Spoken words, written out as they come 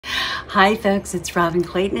Hi folks, it's Robin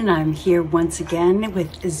Clayton and I'm here once again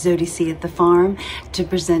with Zodicatthefarm to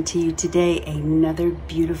present to you today another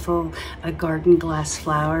beautiful garden glass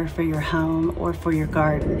flower for your home or for your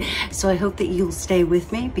garden. So I hope that you'll stay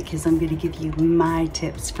with me because I'm going to give you my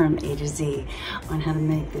tips from A to Z on how to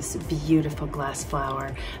make this beautiful glass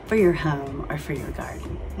flower for your home or for your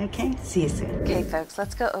garden. Okay, see you soon. Okay folks,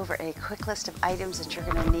 let's go over a quick list of items that you're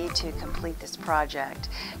going to need to complete this project.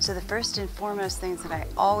 So the first and foremost things that I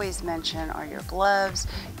always mention are your gloves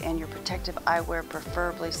and your protective eyewear,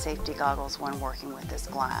 preferably safety goggles when working with this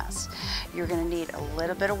glass. You're going to need a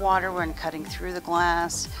little bit of water when cutting through the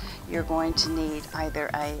glass. You're going to need either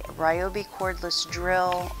a Ryobi cordless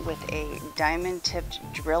drill with a diamond tipped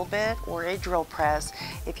drill bit or a drill press.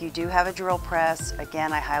 If you do have a drill press,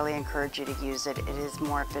 again, I highly encourage you to use it. It is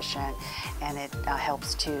more efficient and it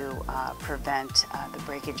helps to prevent the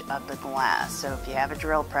breakage of the glass. So if you have a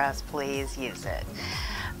drill press, please use it.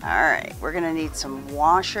 All right, we're gonna need some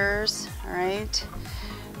washers, all right?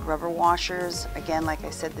 Rubber washers, again, like I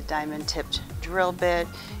said, the diamond tipped drill bit.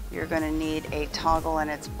 You're gonna need a toggle and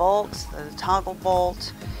its bolts, the toggle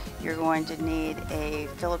bolt. You're going to need a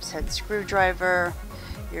Phillips head screwdriver.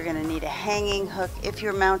 You're gonna need a hanging hook if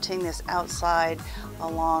you're mounting this outside,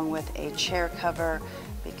 along with a chair cover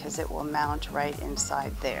because it will mount right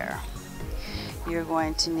inside there. You're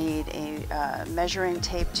going to need a measuring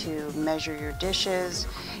tape to measure your dishes,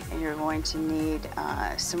 and you're going to need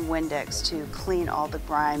some Windex to clean all the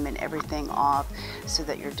grime and everything off so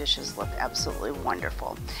that your dishes look absolutely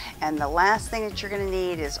wonderful. And the last thing that you're going to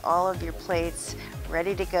need is all of your plates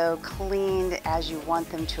ready to go, cleaned as you want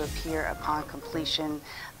them to appear upon completion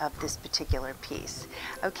of this particular piece.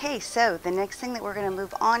 Okay, so the next thing that we're going to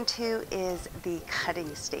move on to is the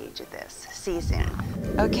cutting stage of this. See you soon.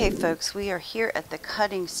 Okay folks, we are here at the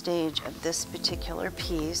cutting stage of this particular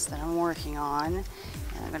piece that I'm working on. And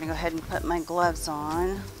I'm going to go ahead and put my gloves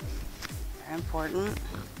on. Very important.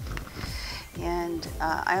 And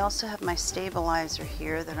I also have my stabilizer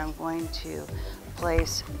here that I'm going to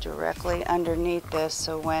place directly underneath this,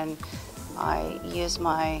 so when I use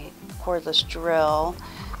my cordless drill,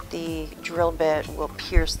 the drill bit will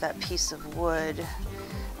pierce that piece of wood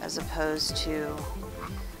as opposed to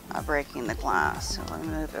breaking the glass. So let me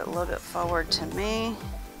move it a little bit forward to me,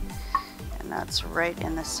 and that's right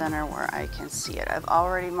in the center where I can see it. I've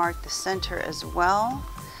already marked the center as well,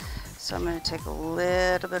 so I'm going to take a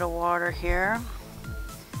little bit of water here,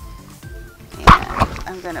 and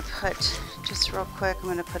I'm going to put, just real quick, I'm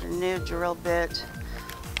going to put a new drill bit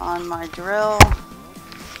on my drill.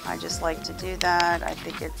 I just like to do that. I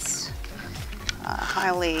think it's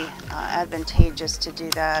highly advantageous to do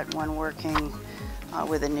that when working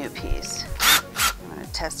with a new piece. I'm going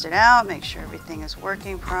to test it out, make sure everything is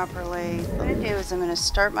working properly. What I'm going to do is I'm going to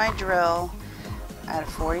start my drill at a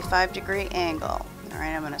 45-degree angle. All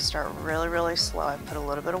right, I'm going to start really, really slow. I put a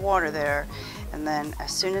little bit of water there, and then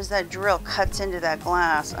as soon as that drill cuts into that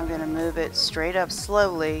glass, I'm going to move it straight up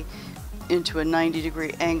slowly into a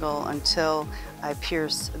 90-degree angle until I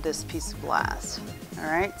pierce this piece of glass. All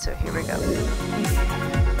right, so here we go.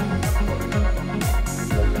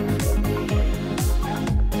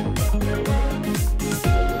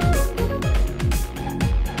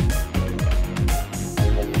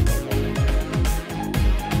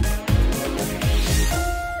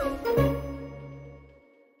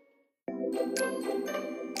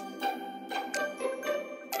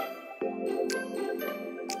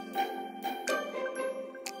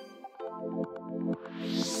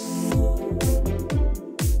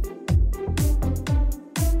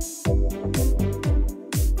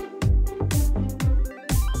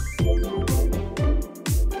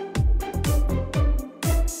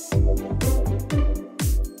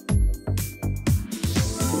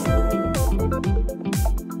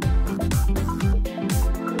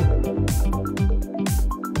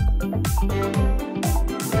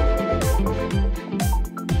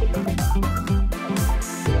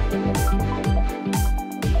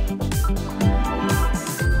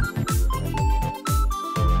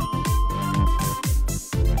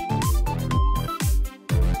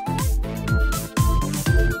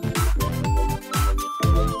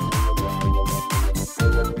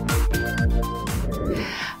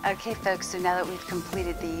 Okay folks, so now that we've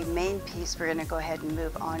completed the main piece, we're going to go ahead and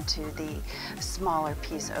move on to the smaller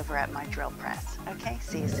piece over at my drill press. Okay,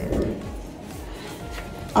 see you soon.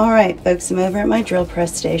 All right folks, I'm over at my drill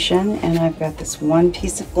press station and I've got this one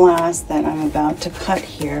piece of glass that I'm about to cut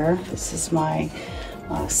here. This is my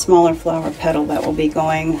smaller flower petal that will be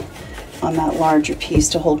going on that larger piece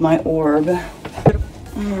to hold my orb.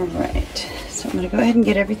 All right, so I'm going to go ahead and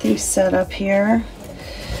get everything set up here.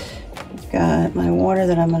 I've got my water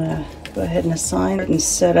that I'm going to Go ahead and assign it and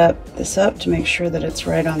set this up to make sure that it's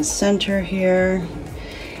right on center here.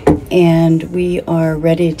 And we are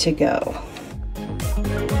ready to go.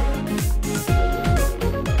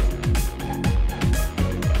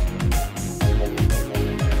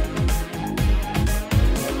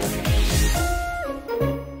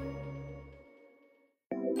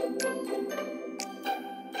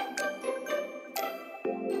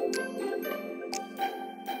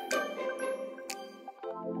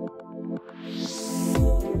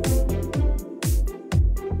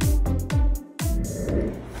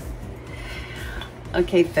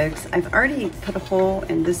 Okay folks, I've already put a hole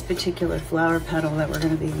in this particular flower petal that we're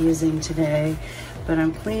going to be using today, but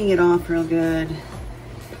I'm cleaning it off real good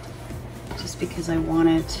just because I want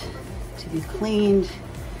it to be cleaned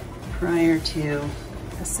prior to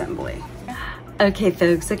assembly. Okay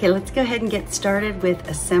folks, let's go ahead and get started with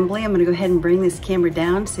assembly. I'm going to go ahead and bring this camera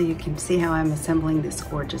down so you can see how I'm assembling this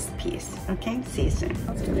gorgeous piece. Okay, see you soon.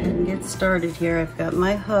 Let's go ahead and get started here. I've got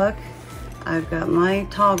my hook, I've got my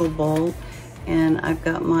toggle bolt, and I've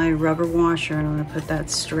got my rubber washer, and I'm going to put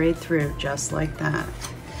that straight through just like that.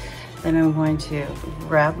 Then I'm going to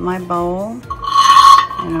grab my bowl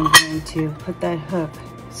and I'm going to put that hook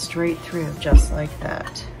straight through just like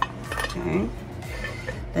that. Okay.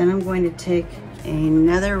 Then I'm going to take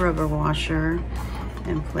another rubber washer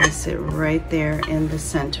and place it right there in the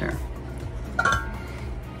center.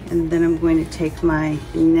 And then I'm going to take my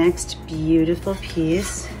next beautiful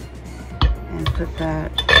piece and put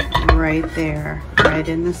that right there, right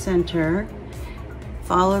in the center,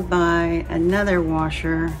 followed by another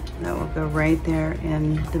washer that will go right there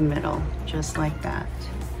in the middle, just like that.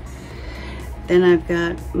 Then I've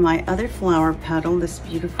got my other flower petal, this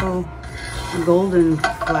beautiful golden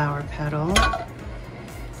flower petal,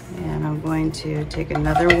 and I'm going to take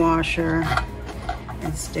another washer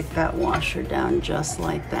and stick that washer down just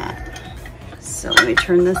like that. So let me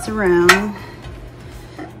turn this around.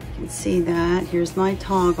 See that, here's my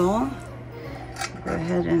toggle. Go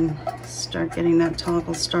ahead and start getting that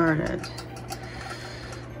toggle started.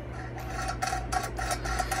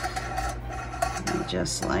 And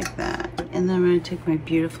just like that. And then I'm going to take my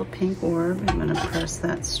beautiful pink orb. I'm going to press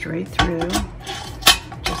that straight through,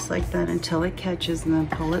 just like that, until it catches, and then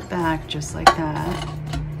pull it back just like that.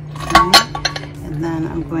 Okay. And then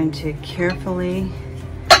I'm going to carefully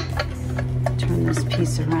turn this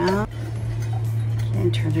piece around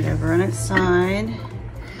and turn it over on its side.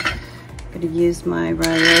 I'm going to use my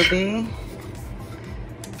Ryobi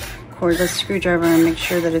cordless screwdriver and make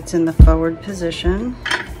sure that it's in the forward position.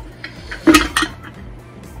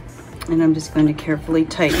 And I'm just going to carefully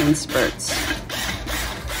tighten in spurts.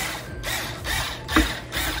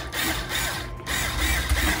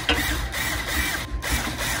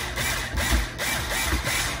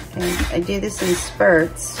 Okay, I do this in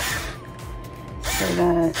spurts so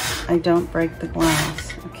that I don't break the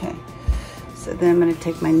glass. Okay, so then I'm going to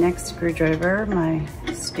take my next screwdriver, my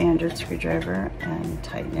standard screwdriver, and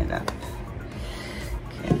tighten it up.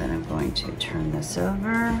 Okay, then I'm going to turn this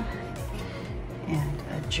over and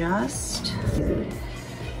adjust. And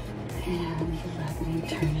let me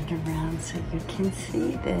turn it around so you can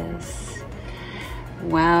see this.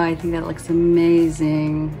 Wow, I think that looks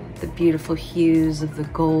amazing. The beautiful hues of the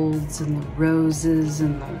golds and the roses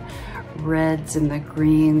and the reds and the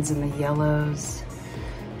greens and the yellows.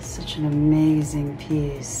 Such an amazing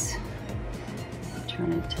piece.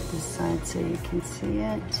 Turn it to the side so you can see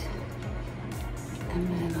it. And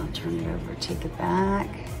then I'll turn it over, take it back.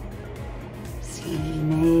 It's an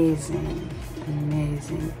amazing,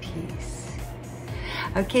 amazing piece.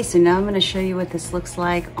 Okay, so now I'm going to show you what this looks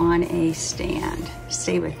like on a stand.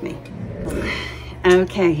 Stay with me.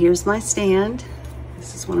 Okay, here's my stand.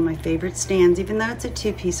 This is one of my favorite stands. Even though it's a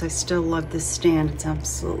two-piece, I still love this stand. It's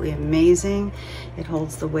absolutely amazing. It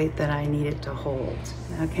holds the weight that I need it to hold.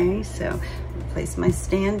 Okay, so I'll place my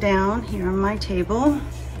stand down here on my table.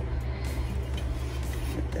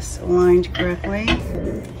 Get this aligned correctly.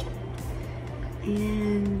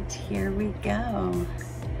 And here we go.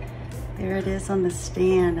 There it is on the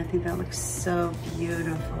stand. I think that looks so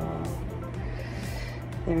beautiful.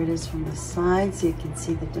 There it is from the side so you can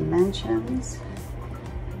see the dimensions.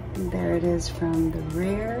 And there it is from the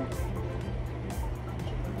rear.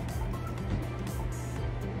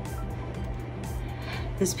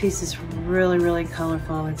 This piece is really, really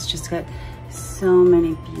colorful. It's just got so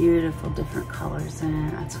many beautiful different colors in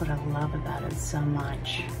it. That's what I love about it so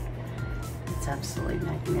much. It's absolutely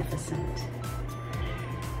magnificent.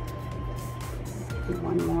 Do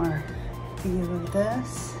one more view of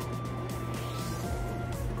this.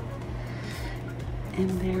 And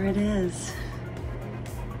there it is.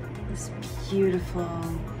 This beautiful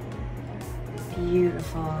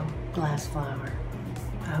beautiful glass flower.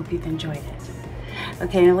 I hope you've enjoyed it.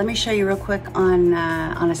 Okay, now let me show you real quick on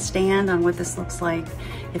a stand on what this looks like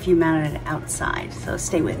if you mounted it outside. So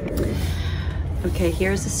stay with me. Okay,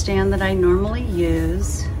 here's a stand that I normally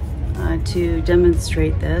use to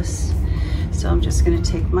demonstrate this. So I'm just going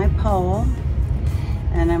to take my pole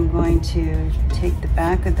and I'm going to take the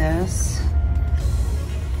back of this,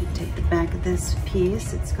 take the back of this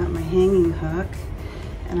piece. It's got my hanging hook,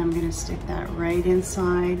 and I'm going to stick that right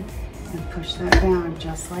inside and push that down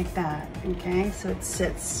just like that. Okay, so it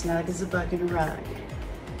sits snug as a bug in a rug.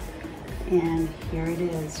 And here it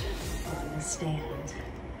is on the stand.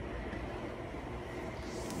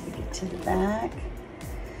 Get to the back.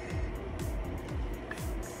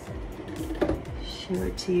 Show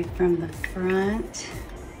it to you from the front.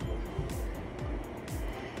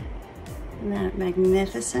 Isn't that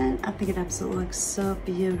magnificent? I think it absolutely looks so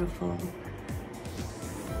beautiful.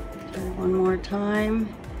 Try it one more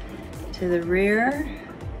time to the rear.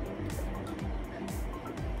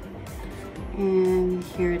 And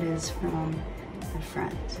here it is from the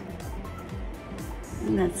front.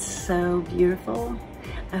 And that's so beautiful.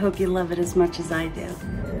 I hope you love it as much as I do.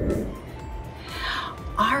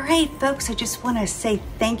 All right, folks, I just want to say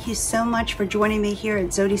thank you so much for joining me here at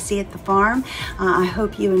Zodicatthefarm at the farm. I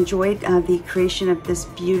hope you enjoyed the creation of this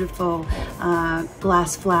beautiful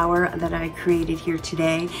glass flower that I created here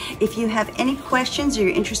today. If you have any questions or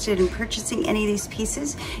you're interested in purchasing any of these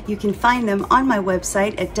pieces, you can find them on my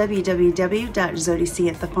website at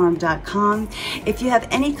www.zodicatthefarm.com. If you have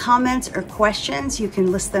any comments or questions, you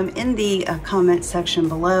can list them in the comment section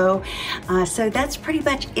below. So that's pretty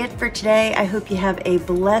much it for today. I hope you have a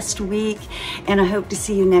blessed week, and I hope to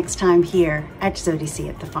see you next time here at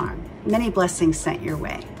Zodicatthefarm. Many blessings sent your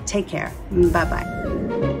way. Take care.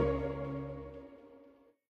 Bye-bye.